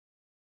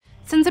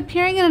Since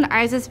appearing in an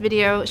ISIS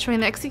video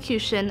showing the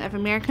execution of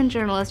American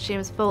journalist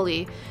James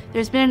Foley,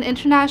 there's been an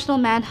international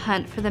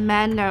manhunt for the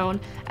man known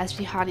as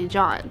Jihadi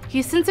John.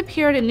 He's since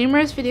appeared in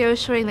numerous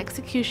videos showing the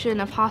execution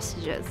of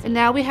hostages, and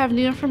now we have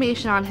new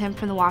information on him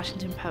from the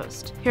Washington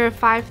Post. Here are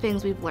 5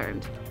 things we've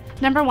learned.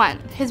 Number 1.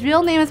 His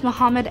real name is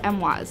Mohammed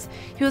Emwazi.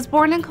 He was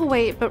born in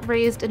Kuwait but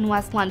raised in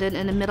West London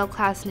in a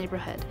middle-class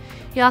neighborhood.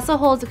 He also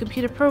holds a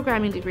computer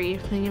programming degree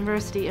from the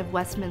University of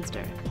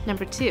Westminster.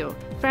 Number 2.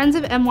 Friends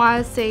of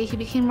Emwazi say he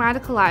became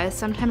radicalized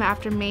sometime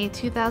after May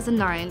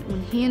 2009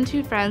 when he and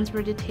 2 friends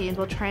were detained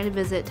while trying to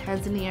visit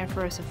Tanzania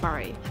for a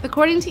safari.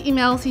 According to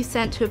emails he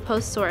sent to a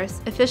Post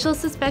source, officials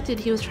suspected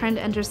he was trying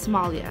to enter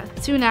Somalia.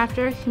 Soon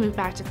after, he moved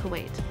back to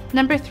Kuwait.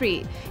 Number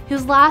 3. He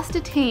was last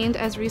detained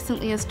as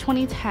recently as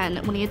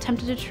 2010 when he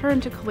attempted to return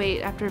to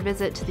Kuwait after a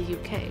visit to the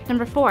UK.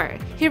 Number 4.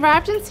 He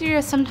arrived in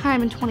Syria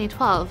sometime in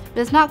 2012,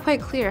 but it's not quite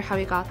clear how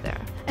he got there.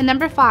 And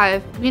number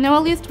 5, we know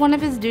at least one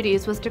of his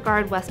duties was to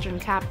guard Western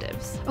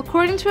captives.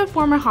 According to a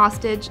former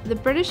hostage, the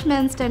British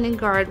men standing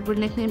guard were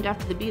nicknamed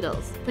after the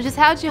Beatles, which is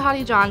how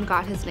Jihadi John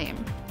got his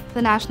name. For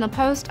the National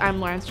Post, I'm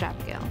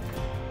Strapagiel.